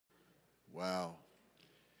Wow.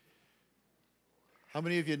 How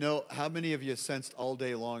many of you sensed all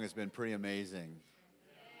day long has been pretty amazing?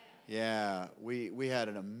 Yeah, we had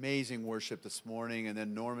an amazing worship this morning, and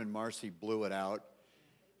then Norman Marcy blew it out,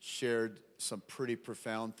 shared some pretty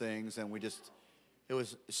profound things, and it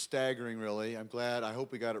was staggering, really. I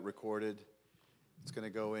hope we got it recorded. It's going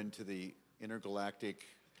to go into the intergalactic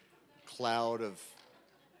cloud of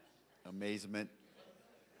amazement.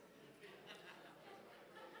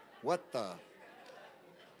 What the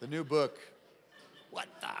new book, what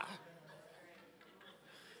the?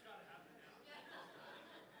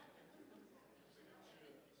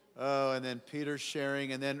 Oh, and then Peter's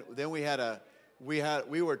sharing, and then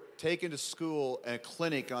we were taken to school and a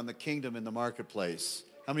clinic on the kingdom in the marketplace.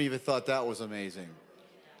 How many of you thought that was amazing?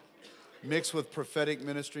 Mixed with prophetic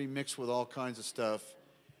ministry, mixed with all kinds of stuff.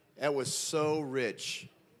 That was so rich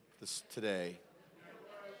today.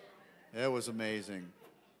 That was amazing.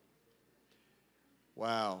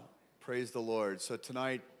 Wow. Praise the Lord. So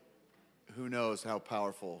tonight, who knows how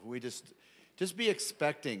powerful. We just be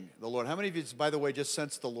expecting the Lord. How many of you, by the way, just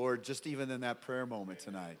sensed the Lord just even in that prayer moment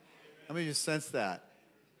tonight? How many of you sensed that?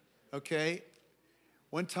 Okay.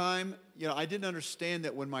 One time, I didn't understand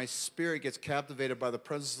that when my spirit gets captivated by the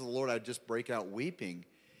presence of the Lord, I'd just break out weeping.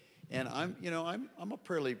 And I'm a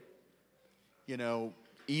fairly,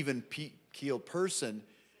 even-keeled person.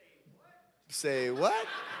 Say, what?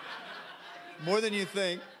 More than you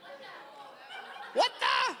think. What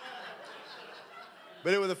the?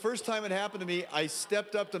 But it was the first time it happened to me. I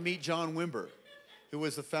stepped up to meet John Wimber, who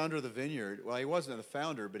was the founder of the Vineyard. Well, he wasn't the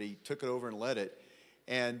founder, but he took it over and led it.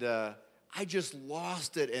 And I just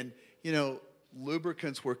lost it. And,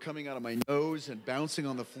 lubricants were coming out of my nose and bouncing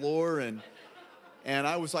on the floor. And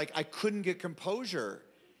I was like, I couldn't get composure.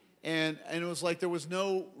 And it was like there was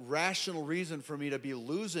no rational reason for me to be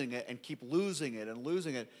losing it and keep losing it and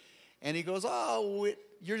losing it. And he goes,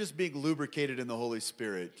 you're just being lubricated in the Holy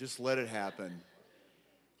Spirit. Just let it happen.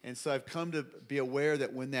 And so I've come to be aware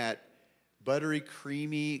that when that buttery,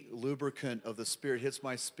 creamy lubricant of the Spirit hits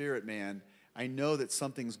my spirit, man, I know that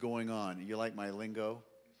something's going on. You like my lingo?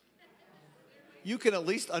 You can at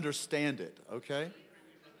least understand it, okay?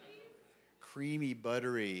 Creamy,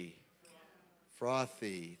 buttery,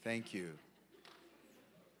 frothy. Thank you.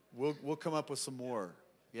 We'll come up with some more.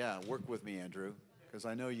 Yeah, work with me, Andrew, because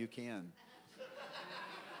I know you can.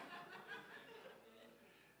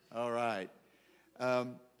 All right.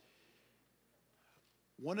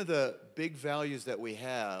 One of the big values that we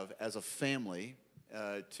have as a family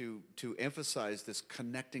to emphasize this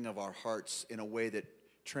connecting of our hearts in a way that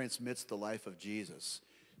transmits the life of Jesus.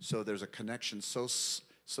 So there's a connection so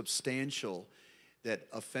substantial that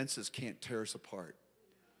offenses can't tear us apart.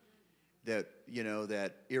 That,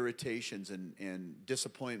 that irritations and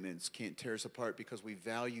disappointments can't tear us apart because we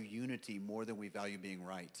value unity more than we value being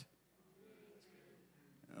right.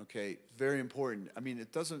 Okay, very important. I mean,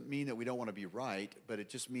 it doesn't mean that we don't want to be right, but it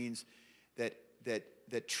just means that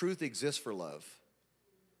truth exists for love.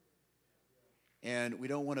 And we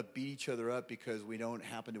don't want to beat each other up because we don't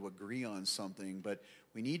happen to agree on something, but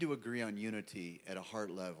we need to agree on unity at a heart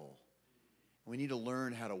level. We need to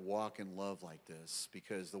learn how to walk in love like this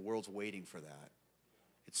because the world's waiting for that.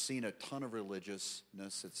 It's seen a ton of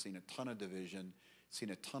religiousness. It's seen a ton of division. It's seen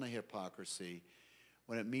a ton of hypocrisy.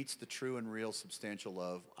 When it meets the true and real substantial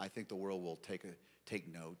love, I think the world will take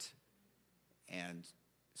note and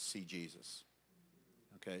see Jesus.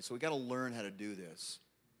 Okay, so we got to learn how to do this.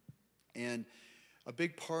 And a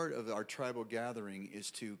big part of our tribal gathering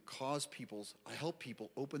is to help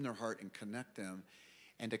people open their heart and connect them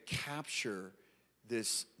and to capture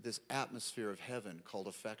this atmosphere of heaven called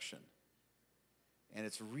affection. And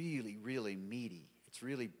it's really, really meaty. It's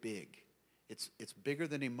really big. It's bigger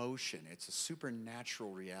than emotion. It's a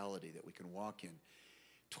supernatural reality that we can walk in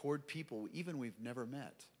toward people even we've never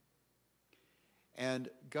met. And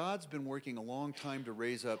God's been working a long time to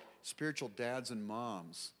raise up spiritual dads and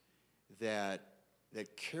moms that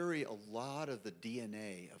carry a lot of the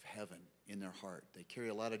DNA of heaven in their heart. They carry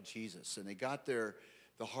a lot of Jesus, and they got there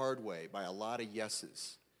the hard way by a lot of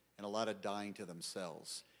yeses and a lot of dying to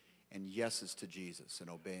themselves and yeses to Jesus and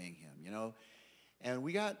obeying him, And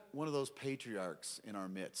we got one of those patriarchs in our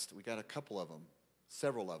midst. We got a couple of them,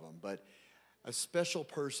 several of them, but a special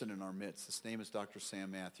person in our midst. His name is Dr.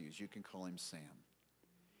 Sam Matthews. You can call him Sam.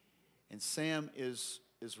 And Sam is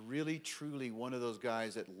really, truly one of those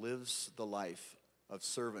guys that lives the life of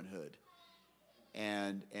servanthood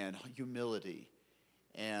and humility.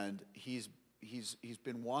 And he's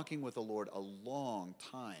been walking with the Lord a long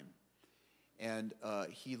time. And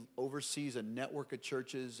he oversees a network of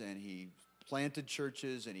churches, and he planted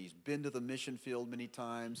churches, and he's been to the mission field many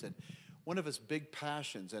times. And one of his big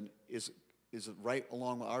passions and is right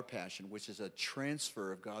along with our passion, which is a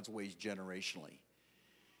transfer of God's ways generationally.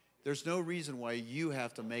 There's no reason why you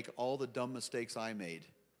have to make all the dumb mistakes I made.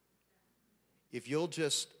 If you'll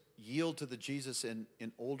just yield to the Jesus in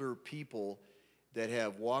older people that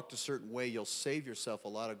have walked a certain way, you'll save yourself a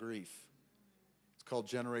lot of grief. It's called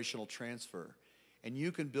generational transfer. And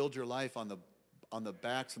you can build your life on the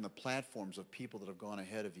backs and the platforms of people that have gone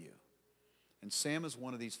ahead of you. And Sam is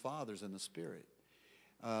one of these fathers in the Spirit.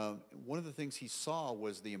 One of the things he saw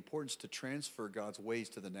was the importance to transfer God's ways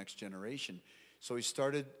to the next generation. So he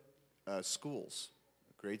started schools,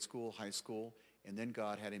 grade school, high school, and then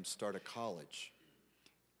God had him start a college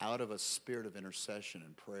out of a spirit of intercession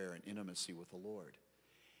and prayer and intimacy with the Lord.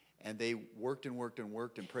 And they worked and worked and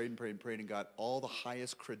worked and prayed and prayed and prayed and got all the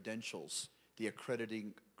highest credentials, the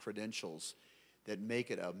accrediting credentials that make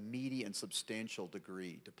it a meaty and substantial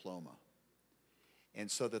degree, diploma. And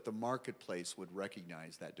so that the marketplace would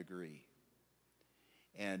recognize that degree.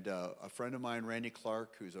 And a friend of mine, Randy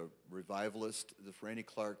Clark, who's a revivalist, Randy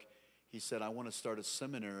Clark, he said, I want to start a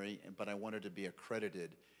seminary, but I want it to be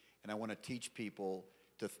accredited. And I want to teach people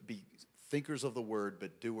to be thinkers of the word,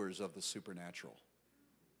 but doers of the supernatural,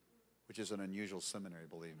 which is an unusual seminary,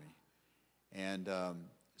 believe me. And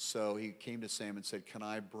so he came to Sam and said, can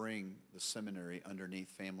I bring the seminary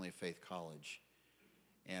underneath Family of Faith College?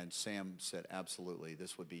 And Sam said, absolutely.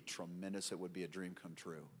 This would be tremendous. It would be a dream come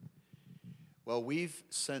true. Well, we've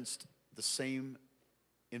sensed the same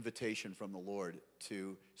invitation from the Lord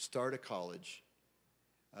to start a college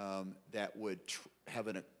that would have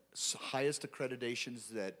the highest accreditations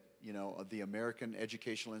that, the American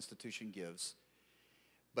educational institution gives,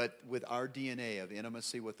 but with our DNA of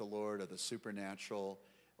intimacy with the Lord, of the supernatural,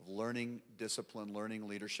 of learning discipline, learning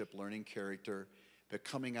leadership, learning character, but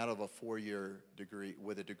coming out of a 4-year degree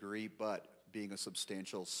with a degree, but being a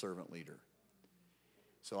substantial servant leader.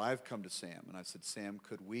 So I've come to Sam, and I've said, Sam,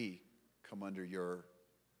 could we come under your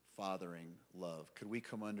fathering love? Could we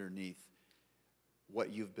come underneath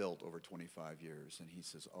what you've built over 25 years? And he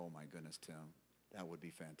says, oh my goodness, Tim, that would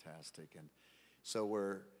be fantastic. And so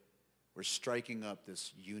we're striking up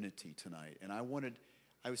this unity tonight. And I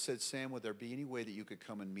said, Sam, would there be any way that you could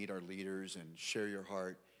come and meet our leaders and share your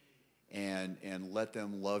heart and let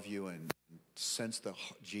them love you and sense the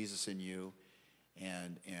Jesus in you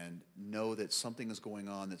and know that something is going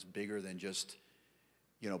on that's bigger than just,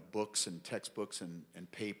 books and textbooks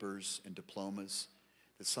and papers and diplomas,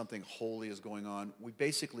 that something holy is going on. We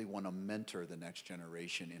basically want to mentor the next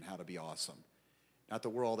generation in how to be awesome. Not that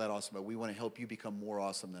we're all that awesome, but we want to help you become more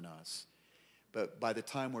awesome than us. But by the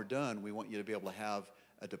time we're done, we want you to be able to have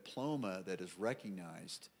a diploma that is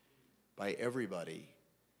recognized by everybody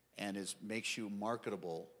and makes you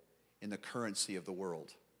marketable in the currency of the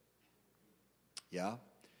world. Yeah?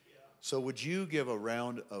 So would you give a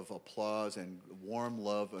round of applause and warm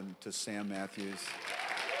love to Sam Matthews?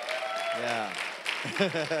 Yeah.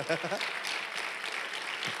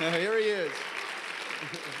 Here he is.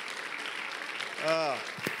 Thank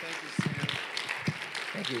you, Sam.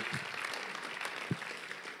 Thank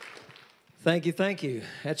you. Thank you.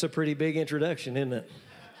 That's a pretty big introduction, isn't it?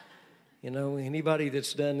 Anybody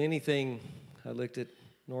that's done anything, I looked at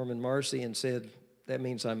Norman Marcy and said, that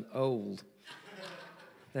means I'm old.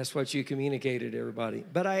 That's what you communicated to everybody.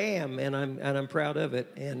 But I am, and I'm proud of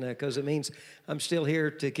it, and because it means I'm still here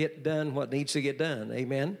to get done what needs to get done.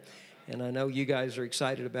 Amen? And I know you guys are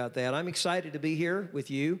excited about that. I'm excited to be here with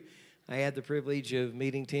you. I had the privilege of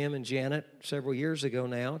meeting Tim and Janet several years ago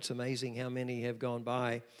now. It's amazing how many have gone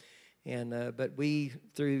by. And but we,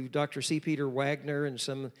 through Dr. C. Peter Wagner and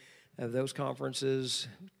some of those conferences,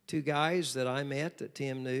 2 guys that I met that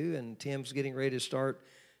Tim knew, and Tim's getting ready to start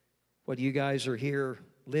what you guys are here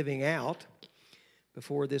living out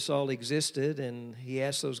before this all existed. And he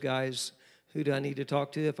asked those guys, who do I need to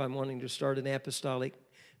talk to if I'm wanting to start an apostolic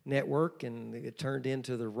network? And it turned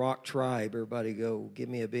into the Rock Tribe. Everybody go, give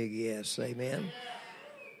me a big yes. Amen.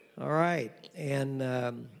 All right.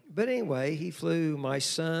 And but anyway, he flew my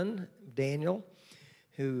son, Daniel,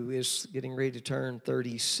 who is getting ready to turn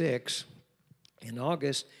 36 in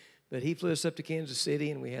August. But he flew us up to Kansas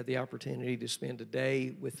City, and we had the opportunity to spend a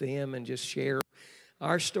day with them and just share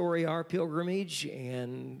our story, our pilgrimage.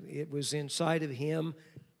 And it was inside of him,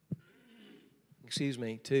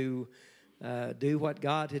 to do what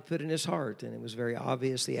God had put in his heart. And it was very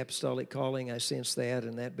obvious, the apostolic calling. I sensed that,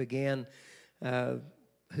 and that began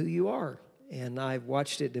who you are. And I've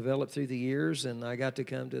watched it develop through the years, and I got to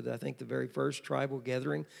come to, the very first tribal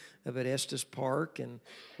gathering of at Estes Park, and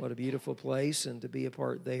what a beautiful place, and to be a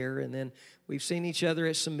part there. And then we've seen each other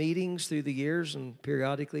at some meetings through the years, and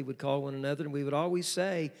periodically would call one another, and we would always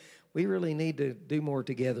say, we really need to do more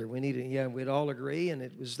together. We need to, yeah, we'd all agree, and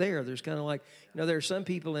it was there. There's kind of like, there are some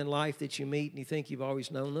people in life that you meet and you think you've always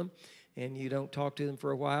known them, and you don't talk to them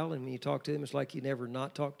for a while, and when you talk to them, it's like you never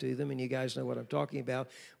not talk to them, and you guys know what I'm talking about.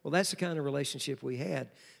 Well, that's the kind of relationship we had.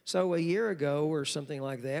 So a year ago or something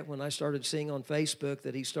like that, when I started seeing on Facebook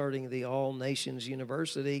that he's starting the All Nations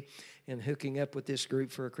University and hooking up with this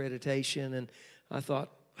group for accreditation, and I thought,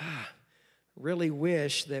 really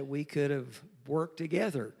wish that we could have worked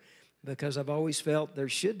together, because I've always felt there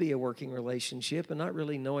should be a working relationship, and not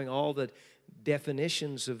really knowing all the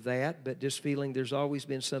definitions of that, but just feeling there's always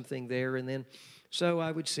been something there. And then so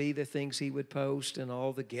I would see the things he would post and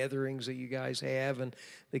all the gatherings that you guys have and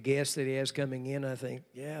the guests that he has coming in. I think,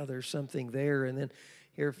 yeah, there's something there. And then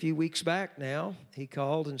here a few weeks back now, he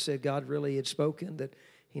called and said God really had spoken that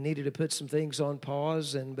he needed to put some things on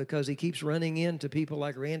pause, and because he keeps running into people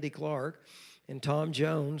like Randy Clark and Tom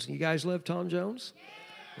Jones. You guys love Tom Jones?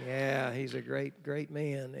 Yeah, he's a great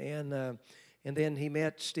man. And then he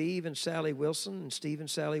met Steve and Sally Wilson. And Steve and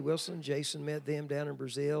Sally Wilson, Jason met them down in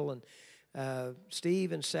Brazil. And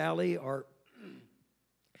Steve and Sally are,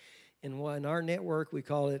 in our network, we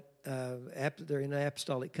call it, they're in an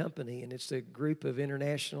apostolic company. And it's a group of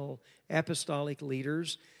international apostolic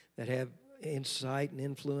leaders that have insight and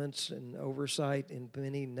influence and oversight in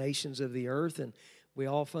many nations of the earth. And we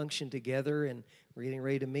all function together, and we're getting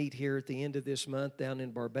ready to meet here at the end of this month down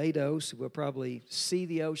in Barbados. We'll probably see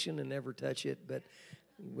the ocean and never touch it, but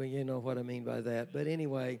well, you know what I mean by that. But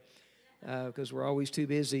anyway, because we're always too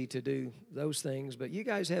busy to do those things. But you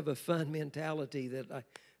guys have a fun mentality that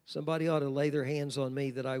somebody ought to lay their hands on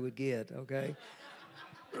me that I would get, okay?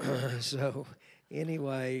 So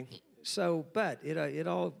anyway, but it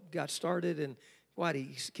all got started, and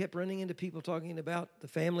he kept running into people talking about the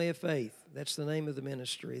family of faith. That's the name of the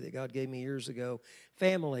ministry that God gave me years ago.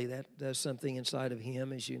 Family, that does something inside of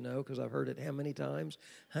him, as you know, because I've heard it how many times?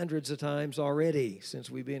 Hundreds of times already since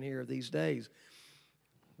we've been here these days.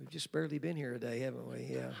 We've just barely been here a day, haven't we?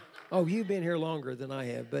 Yeah. Oh, you've been here longer than I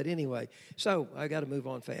have. But anyway, so I got to move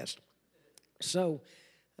on fast. So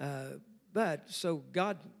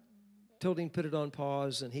God told him to put it on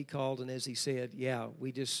pause, and he called, and as he said, yeah,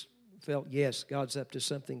 we just felt, yes, God's up to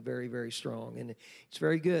something very, very strong. And it's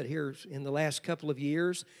very good. Here in the last couple of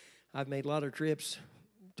years, I've made a lot of trips.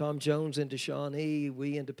 Tom Jones into Shawnee,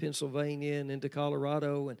 we into Pennsylvania and into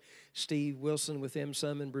Colorado, and Steve Wilson with them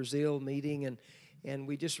some in Brazil meeting. And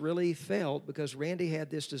we just really felt, because Randy had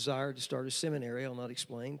this desire to start a seminary. I'll not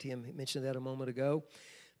explain. Tim mentioned that a moment ago.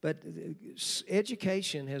 But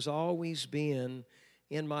education has always been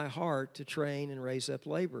in my heart to train and raise up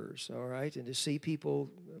laborers, all right, and to see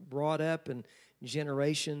people brought up and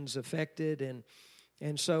generations affected.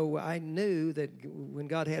 And so I knew that when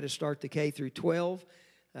God had to start the K through 12,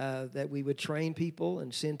 that we would train people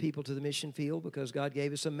and send people to the mission field, because God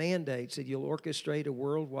gave us a mandate, said you'll orchestrate a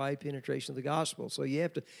worldwide penetration of the gospel. So you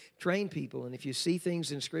have to train people, and if you see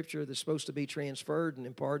things in Scripture that's supposed to be transferred and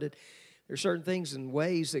imparted, there are certain things and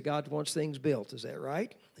ways that God wants things built. Is that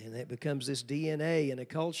right? And that becomes this DNA in a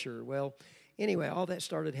culture. Well, anyway, all that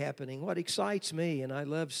started happening. What excites me, and I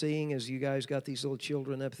love seeing as you guys got these little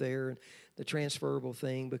children up there and the transferable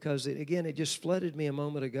thing, because, it just flooded me a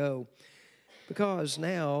moment ago. Because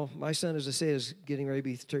now, my son, as I said, is getting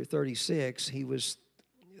ready to be 36. He was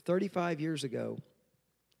 35 years ago.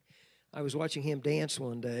 I was watching him dance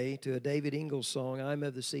one day to a David Ingalls song, I'm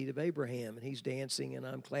of the seed of Abraham, and he's dancing, and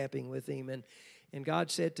I'm clapping with him. And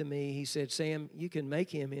God said to me, he said, Sam, you can make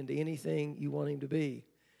him into anything you want him to be.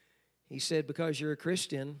 He said, because you're a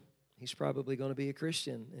Christian, he's probably going to be a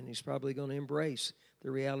Christian, and he's probably going to embrace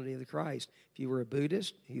the reality of the Christ. If you were a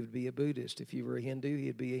Buddhist, he would be a Buddhist. If you were a Hindu,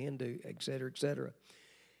 he'd be a Hindu, et cetera, et cetera.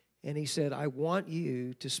 And he said, I want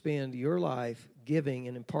you to spend your life giving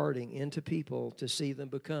and imparting into people to see them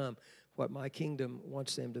become what my kingdom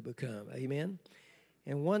wants them to become. Amen?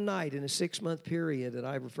 And one night in a 6-month period that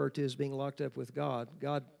I refer to as being locked up with God,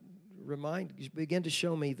 God began to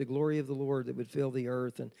show me the glory of the Lord that would fill the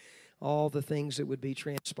earth, and all the things that would be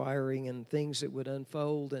transpiring and things that would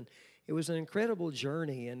unfold. And it was an incredible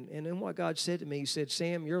journey. And in what God said to me, he said,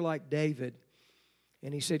 Sam, you're like David.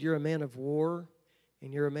 And he said, you're a man of war,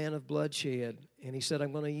 and you're a man of bloodshed. And he said,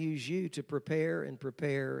 I'm going to use you to prepare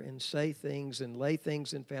and say things and lay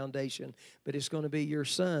things in foundation. But it's going to be your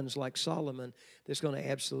sons, like Solomon, that's going to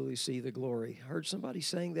absolutely see the glory. I heard somebody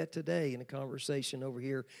saying that today in a conversation over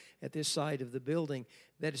here at this side of the building,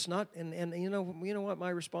 that it's not, and you know what my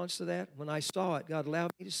response to that? When I saw it, God allowed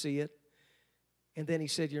me to see it. And then he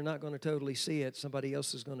said, you're not going to totally see it. Somebody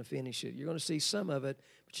else is going to finish it. You're going to see some of it,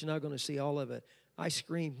 but you're not going to see all of it. I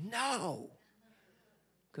screamed, no.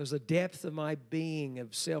 because the depth of my being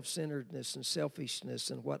of self-centeredness and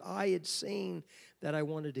selfishness and what I had seen that I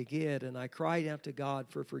wanted to get, and I cried out to God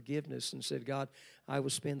for forgiveness and said, God, I will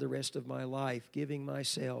spend the rest of my life giving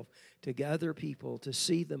myself to other people to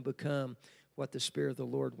see them become what the Spirit of the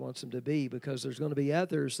Lord wants them to be, because there's going to be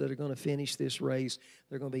others that are going to finish this race.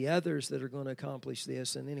 There are going to be others that are going to accomplish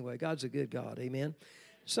this. And anyway, God's a good God, amen?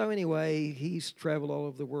 So anyway, he's traveled all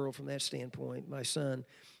over the world from that standpoint, my son.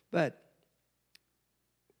 But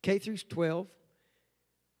K through 12,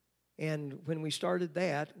 and when we started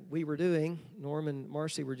that, we were doing, Norm and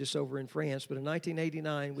Marcy were just over in France, but in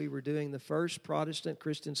 1989, we were doing the first Protestant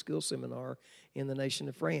Christian school seminar in the nation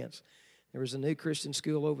of France. There was a new Christian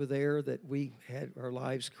school over there that we had our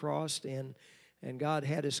lives crossed, and God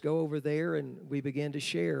had us go over there, and we began to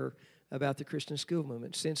share about the Christian school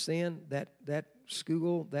movement. Since then, that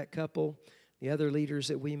school, that couple, the other leaders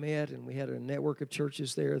that we met, and we had a network of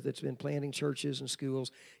churches there that's been planting churches and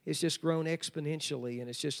schools. It's just grown exponentially, and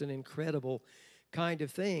it's just an incredible kind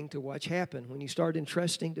of thing to watch happen when you start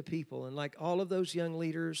entrusting to people. And like all of those young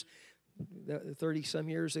leaders 30-some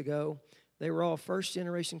years ago, they were all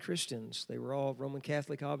first-generation Christians. They were all Roman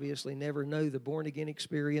Catholic, obviously, never know the born-again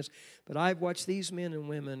experience. But I've watched these men and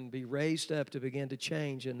women be raised up to begin to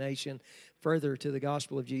change a nation further to the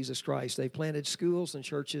gospel of Jesus Christ. They've planted schools and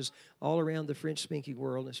churches all around the French-speaking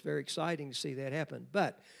world, and it's very exciting to see that happen.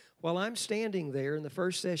 But while I'm standing there in the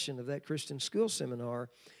first session of that Christian school seminar,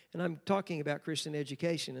 and I'm talking about Christian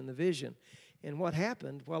education and the vision, and what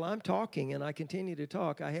happened, while I'm talking and I continue to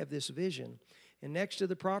talk, I have this vision. And next to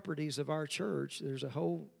the properties of our church, there's a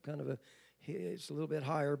whole kind of it's a little bit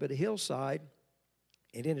higher, but a hillside.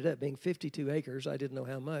 It ended up being 52 acres. I didn't know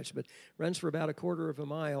how much, but runs for about a quarter of a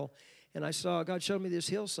mile. And God showed me this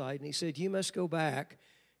hillside, and he said, you must go back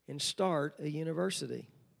and start a university.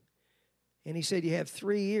 And he said, you have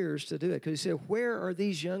 3 years to do it. Because he said, where are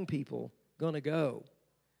these young people going to go?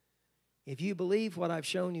 If you believe what I've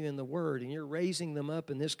shown you in the Word and you're raising them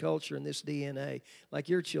up in this culture and this DNA, like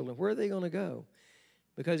your children, where are they going to go?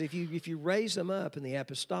 Because if you raise them up in the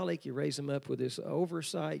apostolic, you raise them up with this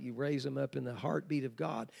oversight, you raise them up in the heartbeat of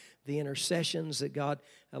God, the intercessions that God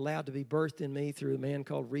allowed to be birthed in me through a man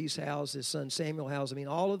called Reese Howes, his son Samuel Howes. I mean,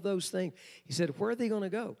 all of those things. He said, where are they going to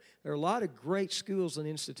go? There are a lot of great schools and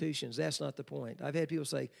institutions. That's not the point. I've had people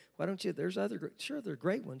say, why don't you, sure, they're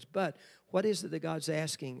great ones, but what is it that God's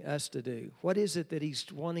asking us to do? What is it that he's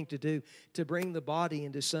wanting to do to bring the body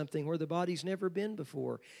into something where the body's never been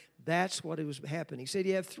before? That's what it was happening. He said,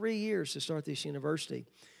 you have 3 years to start this university.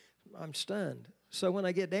 I'm stunned. So when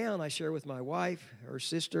I get down, I share with my wife, her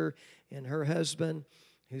sister, and her husband,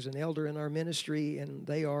 who's an elder in our ministry, and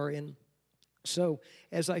they are in. So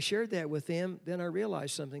as I shared that with them, then I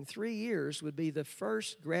realized something. 3 years would be the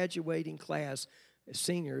first graduating class as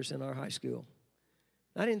seniors in our high school.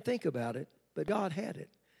 I didn't think about it, but God had it.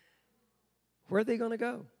 Where are they going to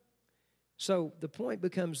go? So the point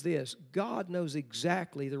becomes this. God knows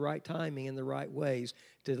exactly the right timing and the right ways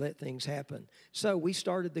to let things happen. So we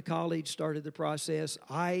started the college, started the process.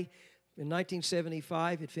 In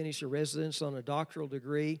 1975, had finished a residence on a doctoral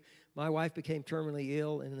degree. My wife became terminally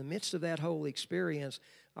ill, and in the midst of that whole experience,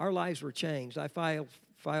 our lives were changed. I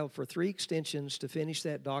filed for 3 extensions to finish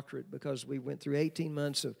that doctorate because we went through 18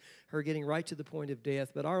 months of her getting right to the point of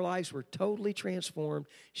death. But our lives were totally transformed.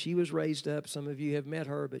 She was raised up. Some of you have met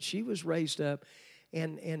her, but she was raised up.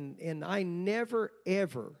 And I never,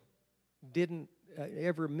 ever didn't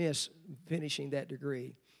ever miss finishing that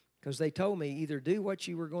degree because they told me either do what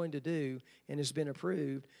you were going to do and has been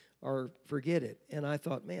approved or forget it. And I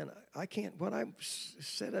thought, man, I can't, what I'm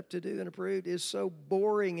set up to do and approved is so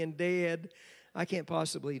boring and dead. I can't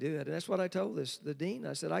possibly do it. And that's what I told the dean.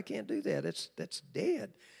 I said, I can't do that. That's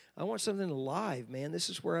dead. I want something alive, man. This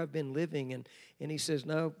is where I've been living. And he says,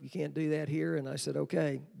 no, you can't do that here. And I said,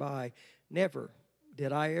 okay, bye. Never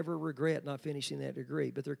did I ever regret not finishing that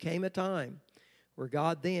degree. But there came a time where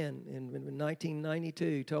God then, in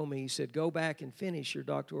 1992, told me, he said, go back and finish your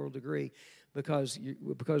doctoral degree because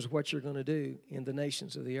of what you're going to do in the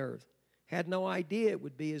nations of the earth. Had no idea it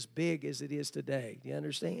would be as big as it is today. Do you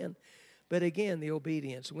understand? But again, the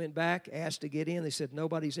obedience. Went back, asked to get in. They said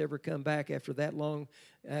nobody's ever come back after that long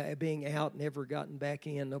being out, never gotten back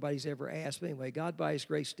in. Nobody's ever asked. But anyway, God by His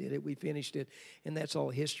grace did it. We finished it, and that's all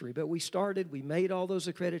history. But we started. We made all those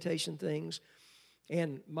accreditation things.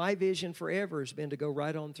 And my vision forever has been to go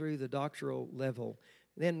right on through the doctoral level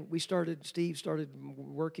Then Steve started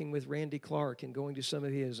working with Randy Clark and going to some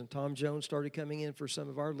of his, and Tom Jones started coming in for some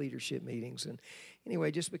of our leadership meetings. And anyway,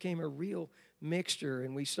 it just became a real mixture,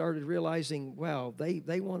 and we started realizing, wow,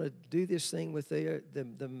 they want to do this thing with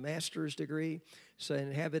the master's degree, so,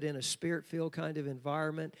 and have it in a spirit-filled kind of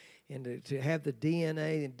environment, and to have the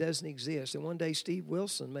DNA that doesn't exist. And one day Steve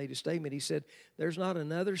Wilson made a statement. He said, there's not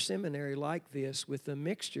another seminary like this with the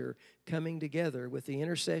mixture coming together with the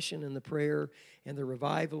intercession and the prayer and the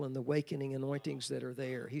revival and the awakening anointings that are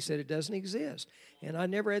there. He said it doesn't exist. And I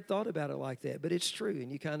never had thought about it like that, but it's true,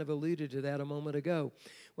 and you kind of alluded to that a moment ago.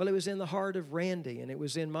 Well, it was in the heart of Randy, and it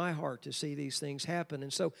was in my heart to see these things happen.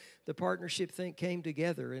 And so the partnership thing came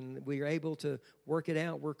together, and we were able to work it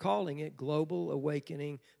out. We're calling it Global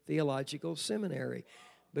Awakening Theological Seminary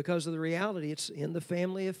because of the reality. It's in the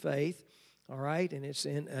family of faith, all right, and it's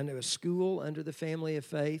in under a school under the family of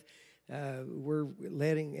faith. We're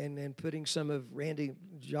letting and putting some of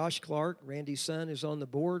Josh Clark, Randy's son, is on the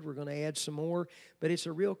board. We're going to add some more, but it's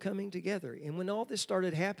a real coming together. And when all this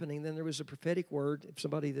started happening, then there was a prophetic word,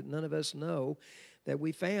 somebody that none of us know, that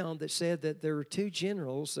we found that said that there were two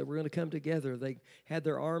generals that were going to come together. They had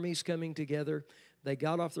their armies coming together. They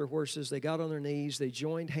got off their horses. They got on their knees. They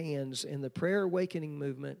joined hands in the prayer awakening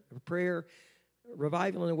movement,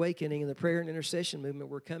 revival and awakening, and the prayer and intercession movement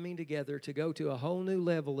were coming together to go to a whole new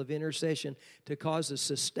level of intercession to cause the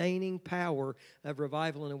sustaining power of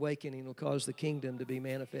revival and awakening will cause the kingdom to be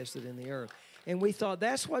manifested in the earth. And we thought,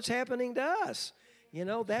 that's what's happening to us. You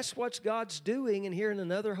know, that's what God's doing. And here in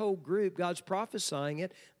another whole group, God's prophesying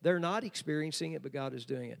it. They're not experiencing it, but God is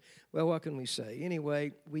doing it. Well, what can we say?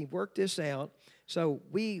 Anyway, we worked this out. So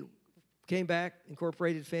we came back,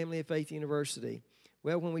 incorporated Family of Faith University.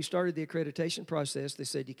 Well, when we started the accreditation process, they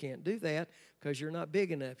said you can't do that because you're not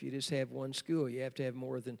big enough. You just have one school. You have to have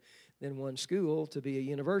more than one school to be a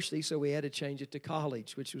university, so we had to change it to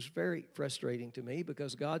college, which was very frustrating to me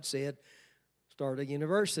because God said, start a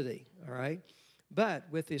university, all right? But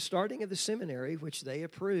with the starting of the seminary, which they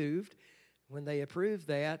approved, when they approved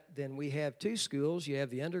that, then we have two schools. You have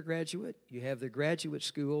the undergraduate, you have the graduate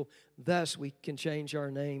school. Thus, we can change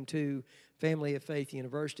our name to Family of Faith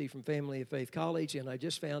University from Family of Faith College. And I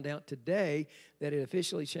just found out today that it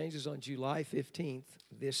officially changes on July 15th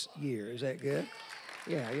this year. Is that good?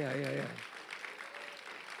 Yeah.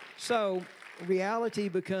 So reality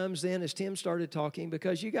becomes then, as Tim started talking,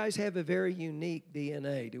 because you guys have a very unique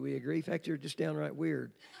DNA. Do we agree? In fact, you're just downright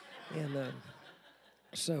weird. And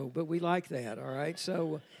but we like that, all right?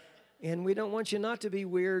 So, and we don't want you not to be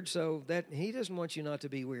weird, so that he doesn't want you not to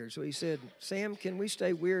be weird. So he said, Sam, can we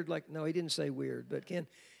stay weird? No, he didn't say weird, but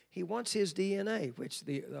he wants his DNA, which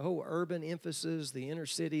the whole urban emphasis, the inner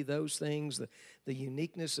city, those things, the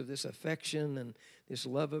uniqueness of this affection and this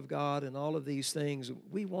love of God and all of these things,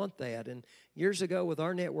 we want that. And years ago with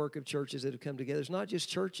our network of churches that have come together, it's not just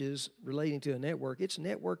churches relating to a network, it's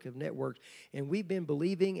network of networks. And we've been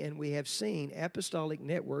believing and we have seen apostolic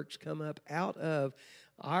networks come up out of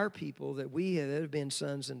our people that have been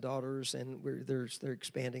sons and daughters, and they're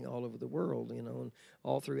expanding all over the world, you know, and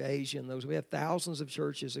all through Asia. And we have thousands of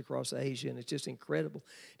churches across Asia, and it's just incredible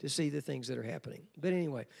to see the things that are happening. But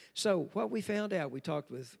anyway, so what we found out, we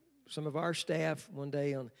talked with some of our staff one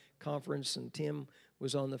day on conference, and Tim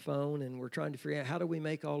was on the phone, and we're trying to figure out how do we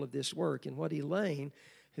make all of this work. And what Elaine,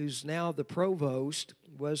 who's now the provost,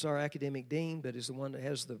 was our academic dean, but is the one that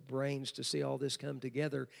has the brains to see all this come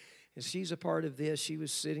together. And she's a part of this. She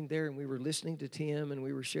was sitting there, and we were listening to Tim, and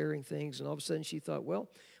we were sharing things. And all of a sudden, she thought, well,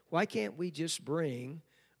 why can't we just bring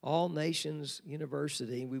All Nations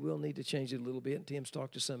University, we will need to change it a little bit, and Tim's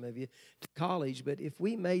talked to some of you, to college. But if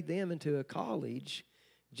we made them into a college,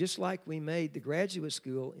 just like we made the graduate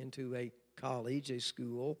school into a college, a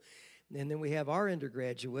school, and then we have our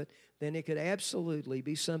undergraduate, then it could absolutely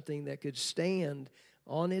be something that could stand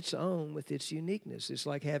on its own with its uniqueness. It's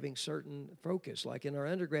like having certain focus. Like in our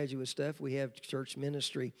undergraduate stuff, we have church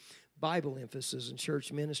ministry Bible emphasis and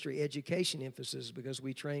church ministry education emphasis because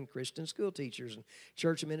we train Christian school teachers, and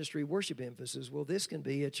church ministry worship emphasis. Well, this can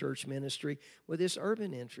be a church ministry with this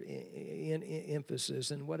urban emphasis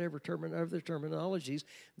and whatever other terminologies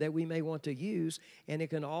that we may want to use, and it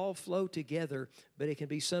can all flow together, but it can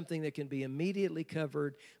be something that can be immediately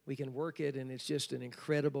covered. We can work it, and it's just an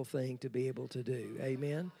incredible thing to be able to do.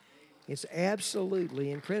 Amen? It's absolutely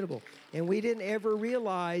incredible. And we didn't ever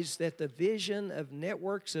realize that the vision of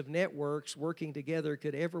networks working together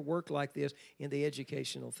could ever work like this in the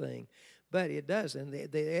educational thing. But it does. And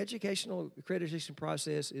the educational accreditation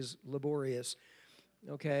process is laborious.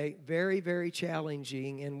 Okay, very, very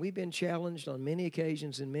challenging, and we've been challenged on many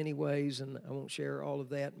occasions in many ways, and I won't share all of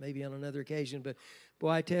that maybe on another occasion, but boy,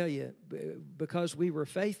 I tell you, because we were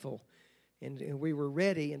faithful and we were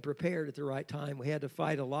ready and prepared at the right time, we had to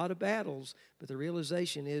fight a lot of battles, but the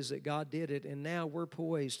realization is that God did it, and now we're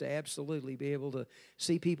poised to absolutely be able to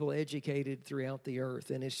see people educated throughout the earth,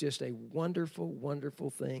 and it's just a wonderful, wonderful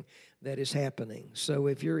thing that is happening. So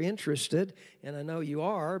if you're interested, and I know you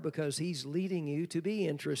are because He's leading you to be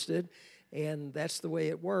interested, and that's the way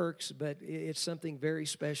it works, but it's something very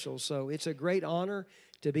special. So it's a great honor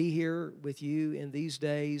to be here with you in these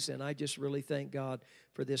days, and I just really thank God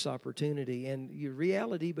for this opportunity. And your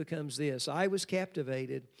reality becomes this. I was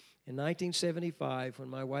captivated in 1975 when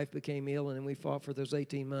my wife became ill, and then we fought for those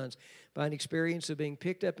 18 months, by an experience of being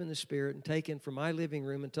picked up in the Spirit and taken from my living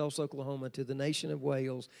room in Tulsa, Oklahoma, to the nation of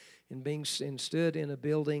Wales, and stood in a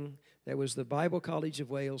building that was the Bible College of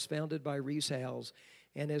Wales, founded by Rees Howells.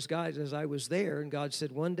 And as I was there, and God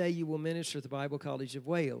said, one day you will minister at the Bible College of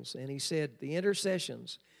Wales. And He said, the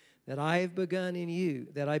intercessions that I have begun in you,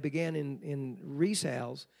 that I began in Rees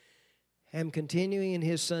Howells, am continuing in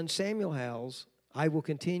his son Samuel Howells, I will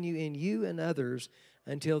continue in you and others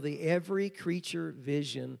until the every creature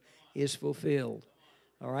vision is fulfilled.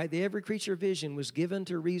 All right, the every creature vision was given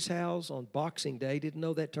to Rees Howells on Boxing Day. Didn't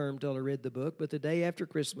know that term until I read the book, but the day after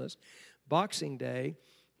Christmas, Boxing Day,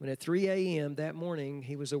 when at 3 a.m. that morning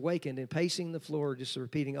he was awakened and pacing the floor, just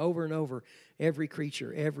repeating over and over, every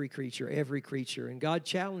creature, every creature, every creature. And God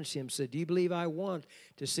challenged him, said, do you believe I want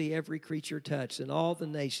to see every creature touched in all the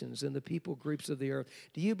nations and the people groups of the earth?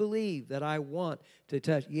 Do you believe that I want to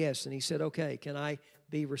touch? Yes. And he said, okay, can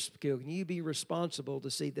you be responsible to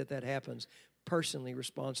see that happens? Personally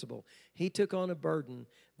responsible. He took on a burden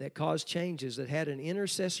that caused changes, that had an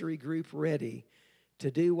intercessory group ready to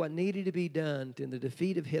do what needed to be done in the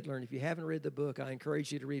defeat of Hitler. And if you haven't read the book, I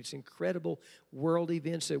encourage you to read. It's incredible world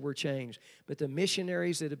events that were changed. But the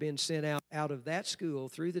missionaries that have been sent out of that school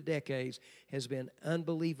through the decades has been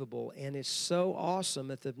unbelievable. And it's so awesome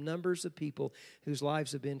at the numbers of people whose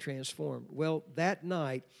lives have been transformed. Well, that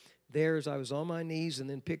night, there, as I was on my knees and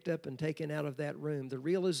then picked up and taken out of that room, the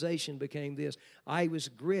realization became this. I was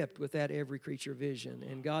gripped with that every creature vision.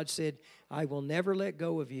 And God said, I will never let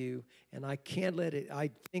go of you, and I can't let it.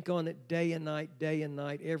 I think on it day and night,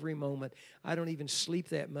 every moment. I don't even sleep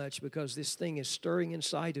that much because this thing is stirring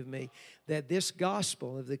inside of me that this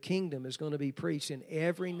gospel of the kingdom is going to be preached in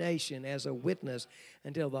every nation as a witness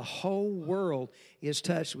until the whole world is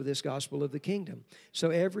touched with this gospel of the kingdom.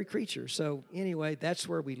 So every creature. So anyway, that's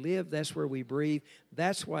where we live. That's where we breathe.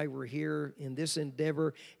 That's why we're here in this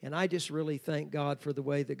endeavor. And I just really thank God for the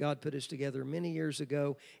way that God put us together many years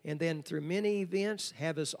ago. And then through many events,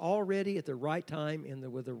 have us all ready at the right time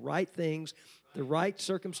and with the right things, the right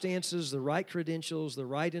circumstances, the right credentials, the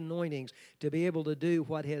right anointings to be able to do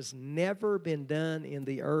what has never been done in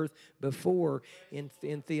the earth before in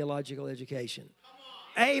theological education.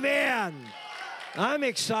 Amen. I'm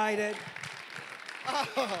excited.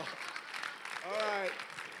 Oh.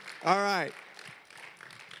 All right.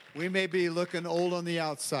 We may be looking old on the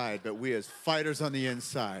outside, but we as fighters on the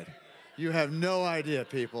inside. You have no idea,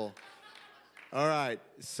 people. All right.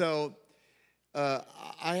 So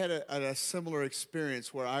I had a similar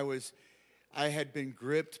experience where I had been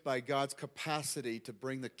gripped by God's capacity to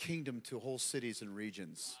bring the kingdom to whole cities and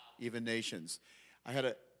regions, even nations. I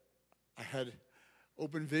had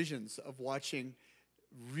open visions of watching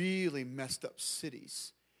really messed up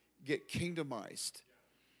cities get kingdomized,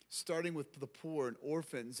 starting with the poor and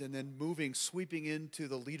orphans, and then sweeping into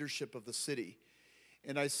the leadership of the city.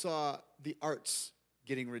 And I saw the arts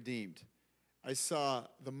getting redeemed. I saw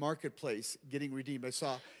the marketplace getting redeemed. I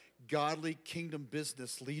saw godly kingdom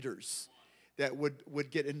business leaders that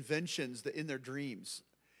would get inventions in their dreams.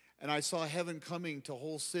 And I saw heaven coming to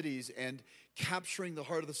whole cities and capturing the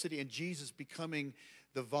heart of the city, and Jesus becoming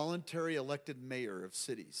the voluntary elected mayor of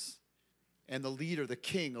cities and the leader, the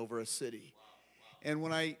king over a city. And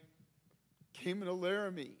when I came into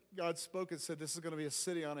Laramie, God spoke and said, this is going to be a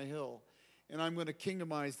city on a hill, and I'm going to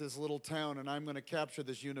kingdomize this little town, and I'm going to capture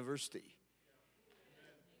this university.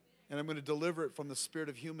 And I'm going to deliver it from the spirit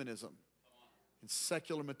of humanism and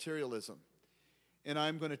secular materialism. And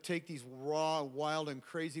I'm going to take these raw, wild, and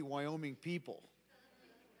crazy Wyoming people,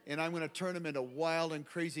 and I'm going to turn them into wild and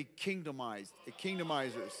crazy kingdomizers.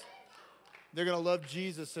 They're going to love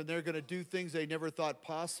Jesus, and they're going to do things they never thought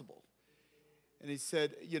possible. And he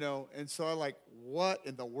said, and so I'm like, what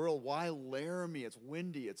in the world? Why Laramie? It's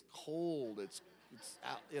windy, it's cold, it's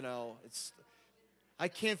I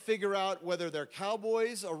can't figure out whether they're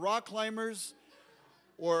cowboys or rock climbers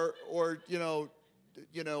or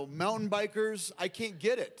mountain bikers. I can't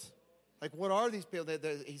get it. Like, what are these people?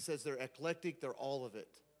 He says they're eclectic. They're all of it.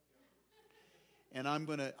 And I'm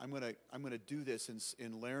gonna do this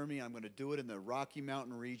in Laramie. I'm gonna do it in the Rocky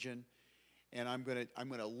Mountain region, and I'm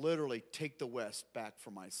gonna literally take the West back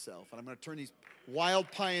for myself. And I'm gonna turn these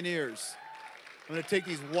wild pioneers. I'm gonna take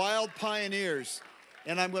these wild pioneers,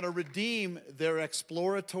 and I'm gonna redeem their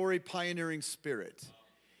exploratory pioneering spirit.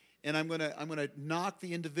 And I'm gonna knock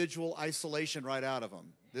the individual isolation right out of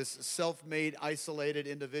them. This self-made, isolated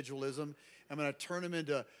individualism. I'm gonna turn them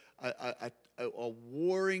into a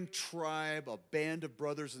warring tribe, a band of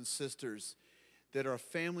brothers and sisters that are a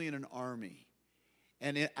family and an army.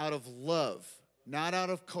 And out of love, not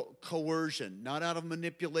out of coercion, not out of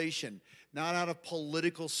manipulation, not out of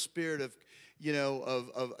political spirit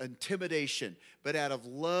of intimidation, but out of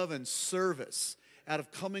love and service, out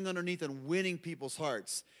of coming underneath and winning people's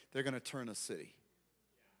hearts, they're going to turn a city.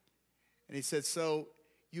 And he said, so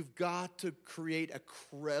you've got to create a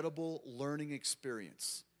credible learning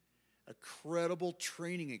experience, a credible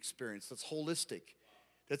training experience that's holistic,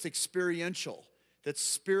 that's experiential, that's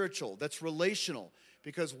spiritual, that's relational,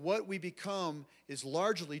 because what we become is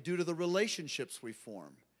largely due to the relationships we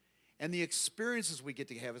form and the experiences we get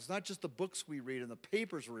to have. It's not just the books we read and the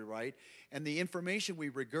papers we write and the information we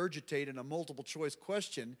regurgitate in a multiple choice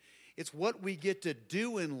question. It's what we get to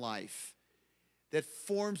do in life that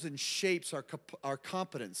forms and shapes our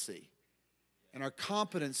competency. And our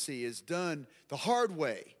competency is done the hard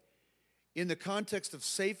way in the context of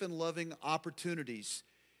safe and loving opportunities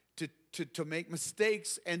to make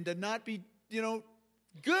mistakes and to not be,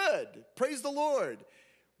 good. Praise the Lord.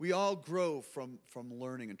 We all grow from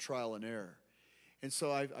learning and trial and error. And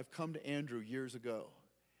so I've come to Andrew years ago.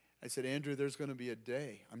 I said, Andrew, there's going to be a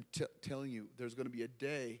day. I'm telling you, there's going to be a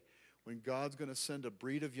day when God's going to send a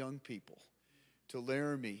breed of young people to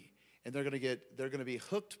Laramie, and they're going to be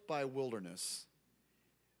hooked by wilderness,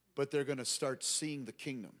 but they're going to start seeing the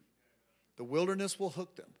kingdom. The wilderness will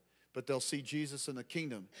hook them, but they'll see Jesus in the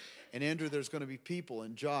kingdom. And Andrew, there's going to be people,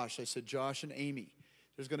 and Josh, I said, Josh and Amy,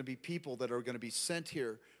 there's going to be people that are going to be sent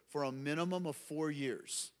here for a minimum of 4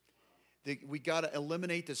 years. We got to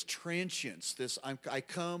eliminate this transience, I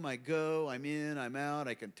come, I go, I'm in, I'm out,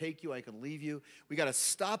 I can take you, I can leave you. We got to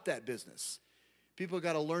stop that business. People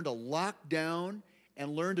got to learn to lock down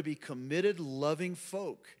and learn to be committed, loving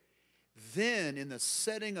folk. Then, in the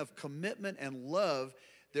setting of commitment and love,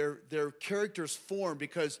 their characters form,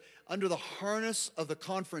 because under the harness of the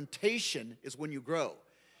confrontation is when you grow.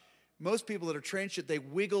 Most people that are transient, they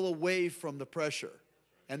wiggle away from the pressure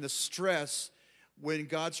and the stress when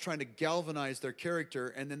God's trying to galvanize their character,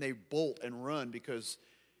 and then they bolt and run because,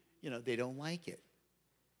 they don't like it.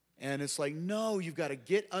 And it's like, no, you've got to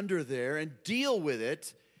get under there and deal with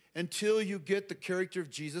it until you get the character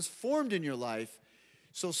of Jesus formed in your life.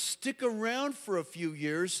 So stick around for a few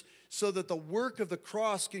years so that the work of the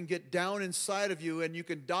cross can get down inside of you and you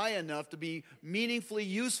can die enough to be meaningfully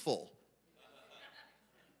useful.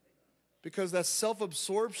 Because that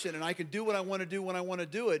self-absorption and I can do what I want to do when I want to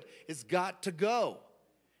do it, it's got to go.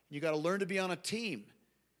 You got to learn to be on a team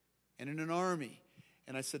and in an army.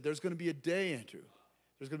 And I said, there's going to be a day, Andrew.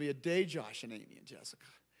 There's going to be a day, Josh and Amy and Jessica.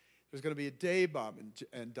 There's going to be a day, Bob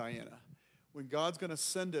and Diana, when God's going to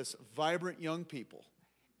send us vibrant young people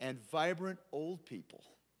and vibrant old people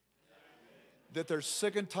that they're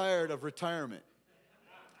sick and tired of retirement.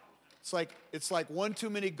 It's like one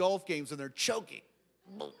too many golf games and they're choking.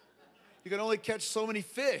 You can only catch so many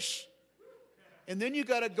fish. And then you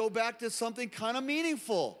got to go back to something kind of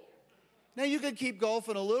meaningful. Now you can keep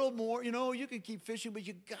golfing a little more, you can keep fishing, but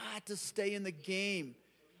you got to stay in the game.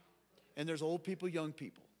 And there's old people, young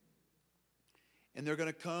people. And they're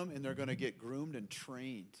going to come and they're going to get groomed and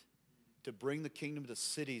trained to bring the kingdom to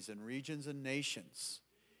cities and regions and nations.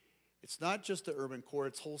 It's not just the urban core,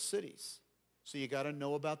 it's whole cities. So you got to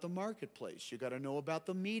know about the marketplace. You got to know about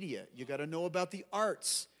the media. You got to know about the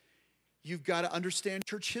arts. You've got to understand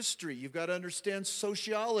church history. You've got to understand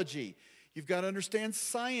sociology. You've got to understand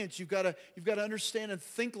science. You've got to understand and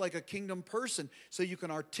think like a kingdom person so you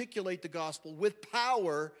can articulate the gospel with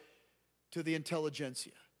power to the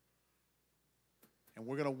intelligentsia. And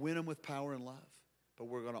we're going to win them with power and love. But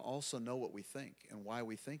we're going to also know what we think and why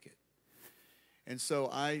we think it. And so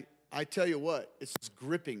I tell you what, it's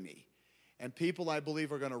gripping me. And people, I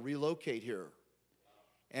believe, are going to relocate here.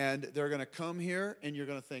 And they're going to come here, and you're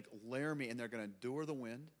going to think, Laramie, and they're going to endure the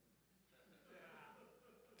wind.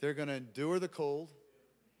 They're going to endure the cold.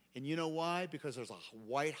 And you know why? Because there's a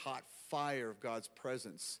white-hot fire of God's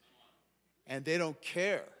presence. And they don't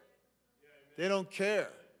care. They don't care.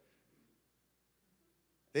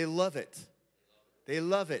 They love it. They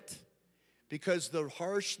love it. because the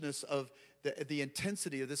harshness of the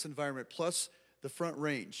intensity of this environment, plus the Front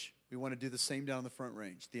Range, we want to do the same down the Front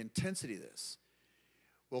Range. The intensity of this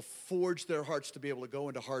will forge their hearts to be able to go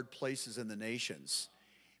into hard places in the nations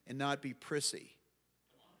and not be prissy.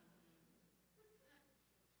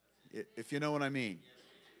 If you know what I mean.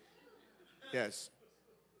 Yes.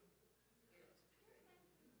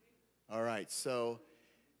 All right, so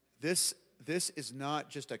this is not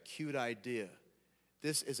just a cute idea.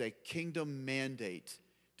 This is a kingdom mandate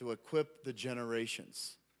to equip the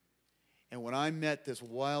generations. And when I met this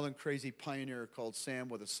wild and crazy pioneer called Sam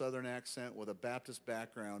with a southern accent, with a Baptist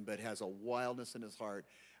background, but has a wildness in his heart,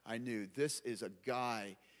 I knew this is a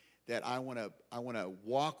guy that I want to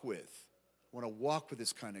walk with. I want to walk with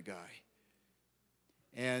this kind of guy.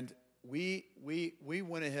 And we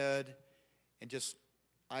went ahead and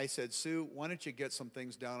I said, Sue, why don't you get some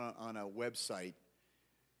things down on a website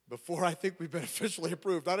before I think we've been officially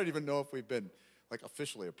approved. I don't even know if we've been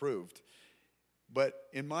officially approved. But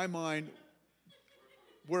in my mind,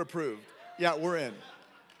 we're approved. Yeah, we're in.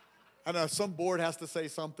 I know some board has to say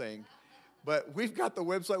something, but we've got the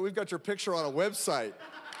website. We've got your picture on a website.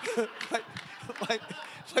 like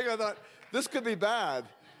I thought, this could be bad.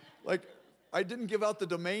 I didn't give out the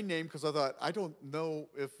domain name because I thought, I don't know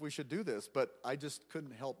if we should do this, but I just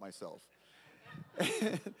couldn't help myself.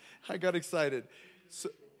 I got excited. So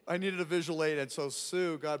I needed a visual aid, and so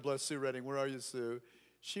Sue, God bless Sue Redding, where are you, Sue?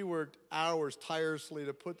 She worked hours tirelessly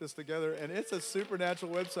to put this together, and it's a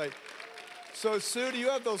supernatural website. So Sue, do you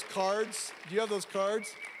have those cards?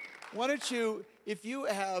 Why don't you, if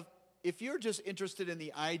you're just interested in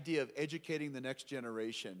the idea of educating the next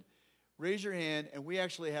generation, raise your hand, and we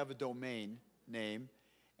actually have a domain name,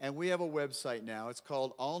 and we have a website now. It's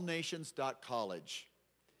called allnations.college.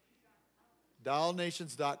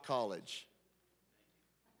 Allnations.college.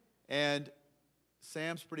 And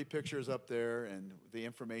Sam's pretty picture is up there, and the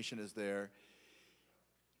information is there.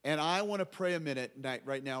 And I want to pray a minute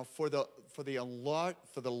right now for the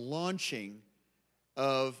launching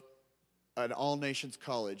of an All Nations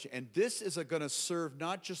College. And this is going to serve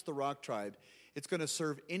not just the Rock Tribe. It's going to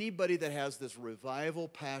serve anybody that has this revival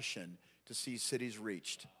passion to see cities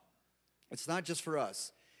reached. It's not just for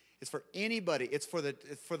us. It's for anybody. It's for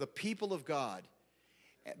the people of God.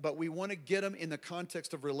 But we want to get them in the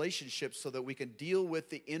context of relationships so that we can deal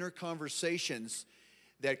with the inner conversations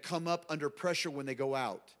that come up under pressure when they go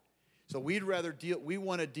out. So we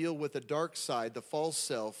want to deal with the dark side, the false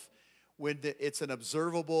self, when it's an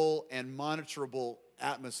observable and monitorable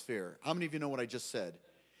atmosphere. How many of you know what I just said?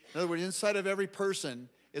 In other words, inside of every person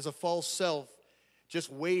is a false self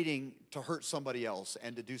just waiting to hurt somebody else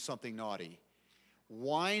and to do something naughty.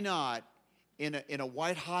 Why not, in a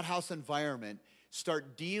white hothouse environment,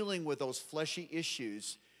 start dealing with those fleshy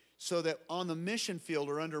issues so that on the mission field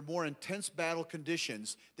or under more intense battle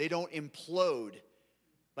conditions, they don't implode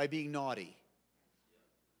by being naughty.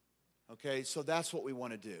 Okay, so that's what we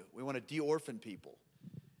want to do. We want to de-orphan people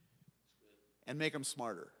and make them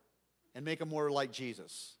smarter and make them more like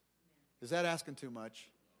Jesus. Is that asking too much?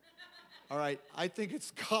 All right, I think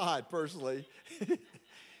it's God, personally.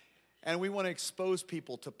 And we want to expose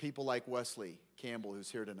people to people like Wesley Campbell,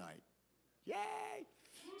 who's here tonight. Yay!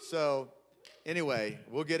 So, anyway,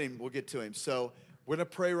 we'll get to him. So, we're going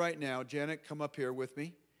to pray right now. Janet, come up here with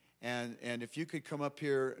me. And if you could come up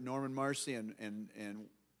here, Norman Marcy and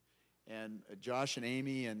Josh and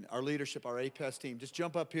Amy and our leadership, our APES team, just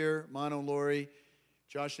jump up here. Mono, Lori,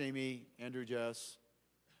 Josh, Amy, Andrew, Jess,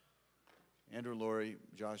 Andrew, Lori,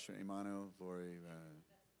 Josh, Mano, Lori.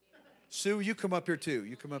 Sue, you come up here too.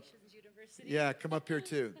 You come up. Yeah, come up here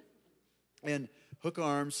too. And hook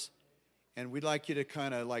arms. And we'd like you to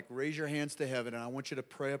kind of raise your hands to heaven. And I want you to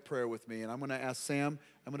pray a prayer with me. And I'm going to ask Sam.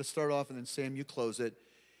 I'm going to start off, and then Sam, you close it.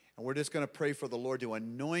 And we're just going to pray for the Lord to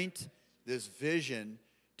anoint this vision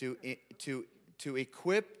to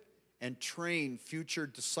equip and train future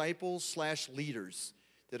disciples / leaders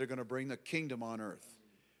that are going to bring the kingdom on earth.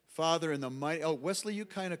 Father, in the mighty... Oh, Wesley,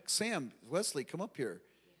 Wesley, come up here.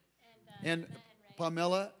 And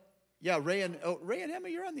Pamela. Yeah, Ray and Emma,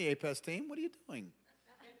 you're on the APES team. What are you doing?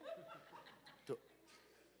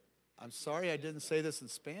 I'm sorry I didn't say this in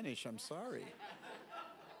Spanish. I'm sorry.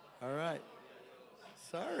 All right.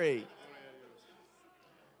 Sorry.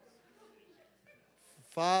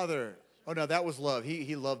 Father. Oh, no, that was love.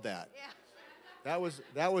 He loved that. Yeah.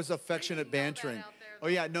 That was affectionate bantering. Oh,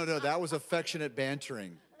 yeah, no, that was affectionate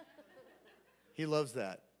bantering. He loves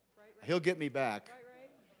that. He'll get me back.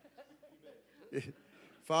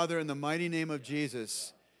 Father, in the mighty name of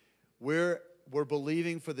Jesus, we're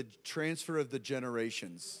believing for the transfer of the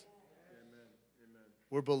generations.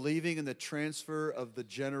 We're believing in the transfer of the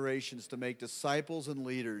generations to make disciples and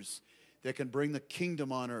leaders that can bring the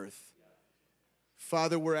kingdom on earth.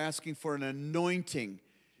 Father, we're asking for an anointing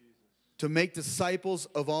to make disciples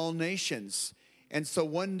of all nations. And so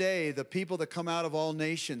one day, the people that come out of All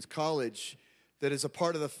Nations College, that is a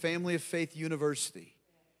part of the Family of Faith University,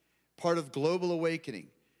 part of Global Awakening,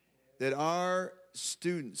 that our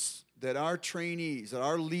students, that our trainees, that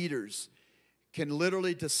our leaders can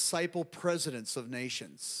literally disciple presidents of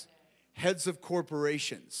nations, heads of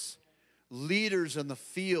corporations, leaders in the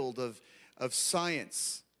field of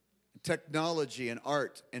science, technology, and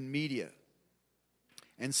art, and media,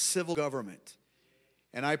 and civil government.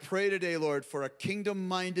 And I pray today, Lord, for a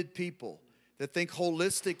kingdom-minded people that think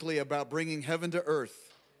holistically about bringing heaven to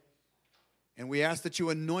earth. And we ask that you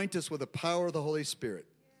anoint us with the power of the Holy Spirit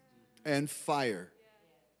and fire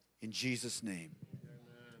in Jesus' name.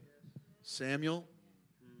 Samuel,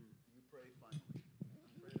 you pray finally.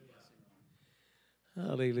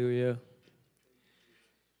 Hallelujah.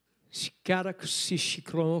 Shikarak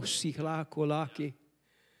sishikro sikla kolaki.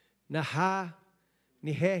 Naha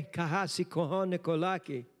nihe kahasi kohone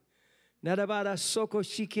kolaki. Narabara soko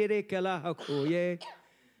shikere kalahakoye.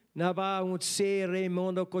 Naba unse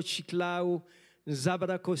remondo kochiklau.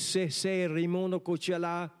 Zabara kose se remondo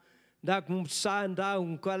kochala. Dak msanda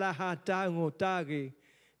unkalahata ngotagi.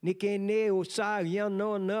 Nikene osa yan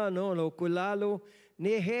no lo kulalo.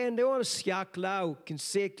 Nehende on siaklau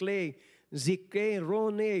kinsekle. Zike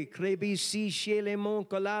rone krebisi shelemon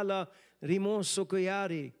kolala rimon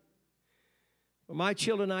sokoyari. My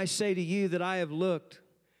children, I say to you that I have looked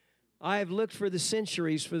for the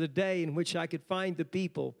centuries for the day in which I could find the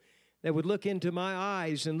people that would look into my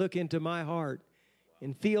eyes and look into my heart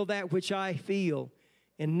and feel that which I feel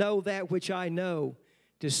and know that which I know,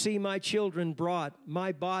 to see my children brought,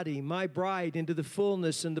 my body, my bride, into the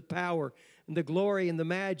fullness and the power and the glory and the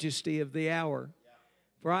majesty of the hour.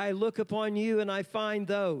 For I look upon you and I find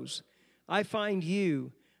those. I find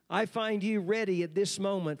you. I find you ready at this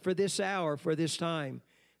moment, for this hour, for this time.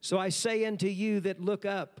 So I say unto you that look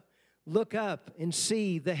up and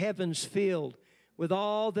see the heavens filled with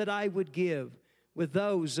all that I would give, with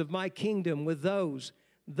those of my kingdom, with those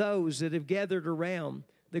that have gathered around.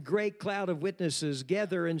 The great cloud of witnesses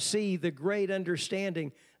gather and see the great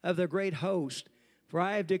understanding of the great host. For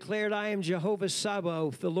I have declared I am Jehovah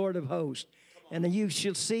Sabaoth, the Lord of hosts. And you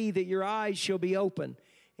shall see that your eyes shall be open,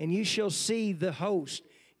 and you shall see the host.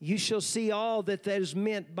 You shall see all that is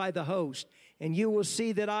meant by the host. And you will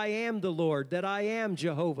see that I am the Lord, that I am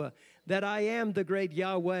Jehovah, that I am the great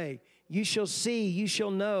Yahweh. You shall see, you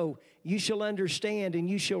shall know, you shall understand, and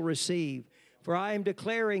you shall receive. For I am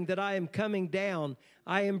declaring that I am coming down.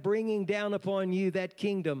 I am bringing down upon you that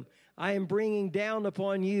kingdom. I am bringing down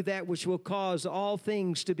upon you that which will cause all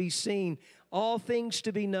things to be seen, all things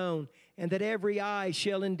to be known, and that every eye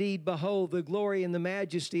shall indeed behold the glory and the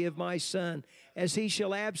majesty of my Son, as he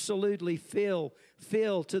shall absolutely fill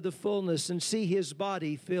to the fullness and see his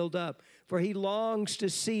body filled up. For he longs to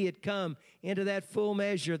see it come into that full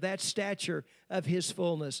measure, that stature of his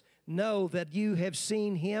fullness. Know that you have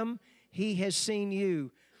seen him, he has seen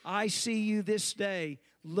you. I see you this day.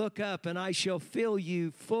 Look up, and I shall fill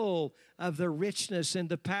you full of the richness and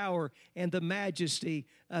the power and the majesty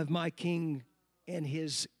of my King and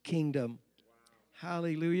his kingdom.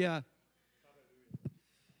 Hallelujah.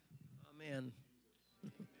 Amen.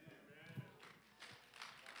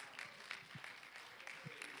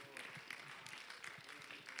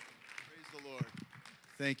 Praise the Lord.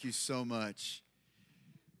 Thank you so much.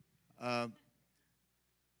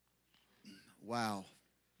 Wow.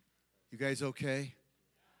 You guys okay?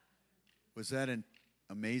 Was that an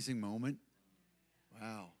amazing moment?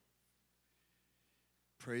 Wow.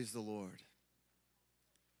 Praise the Lord.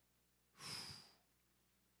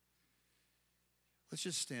 Let's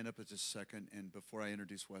just stand up at a second, and before I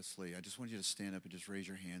introduce Wesley, I just want you to stand up and just raise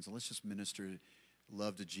your hands, and let's just minister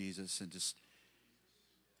love to Jesus and just,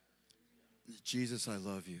 Jesus, I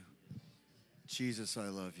love you. Jesus, I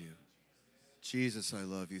love you. Jesus, I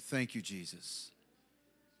love you. Thank you, Jesus.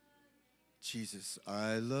 Jesus,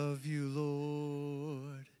 I love you,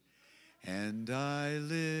 Lord, and I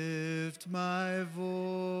lift my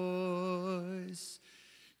voice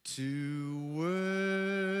to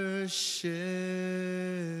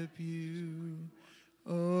worship you,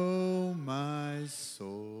 oh my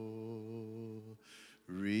soul,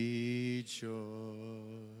 rejoice.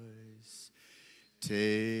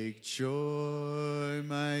 Take joy,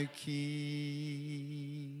 my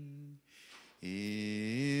King,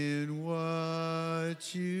 in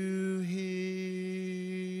what you hear.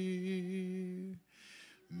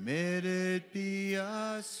 May it be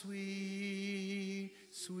a sweet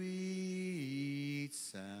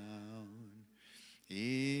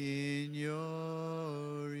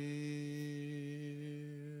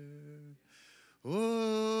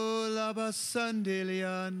Oh, laba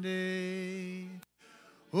sandeliande.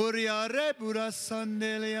 Oriare pura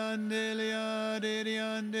sandeliande, liande,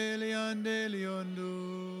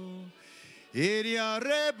 liondo.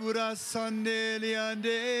 Iriare pura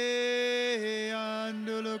sandeliande,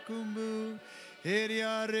 andolo kumbu.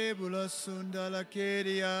 Iriare pura sundala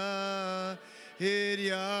keria.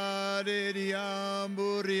 Iriare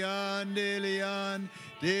diamburiande, lian,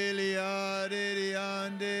 deliade,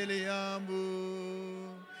 liande, liambu.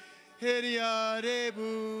 Heriarebu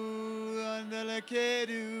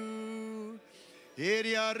andalakedu.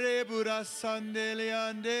 Heriarebu rasandele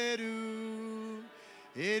anderu.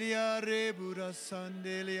 Heriarebu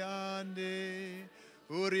rasandele ande.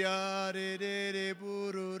 Uriare de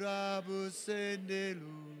bururabu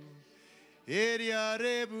sendelu.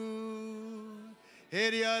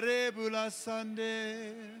 Heriarebu la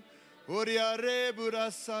sande. Uriarebu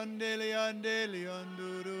rasandele andele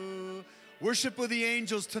anduru. Worship with the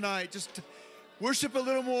angels tonight. Just worship a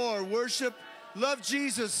little more. Worship. Love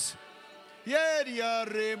Jesus. Yeria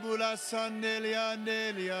rebula sandelia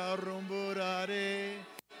andelia rumburare.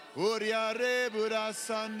 Uria rebura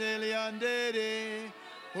sandelia andere.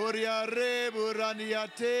 Uria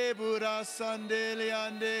reburaniate bura sandelia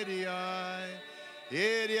anderia.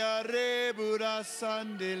 Yeria rebura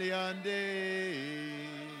sandelia ande.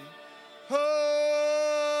 Oh,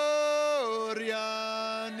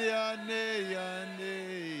 yande, yande.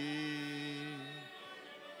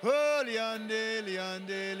 Oh, liande,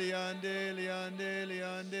 liande, liande, liande,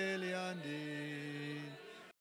 liande, liande.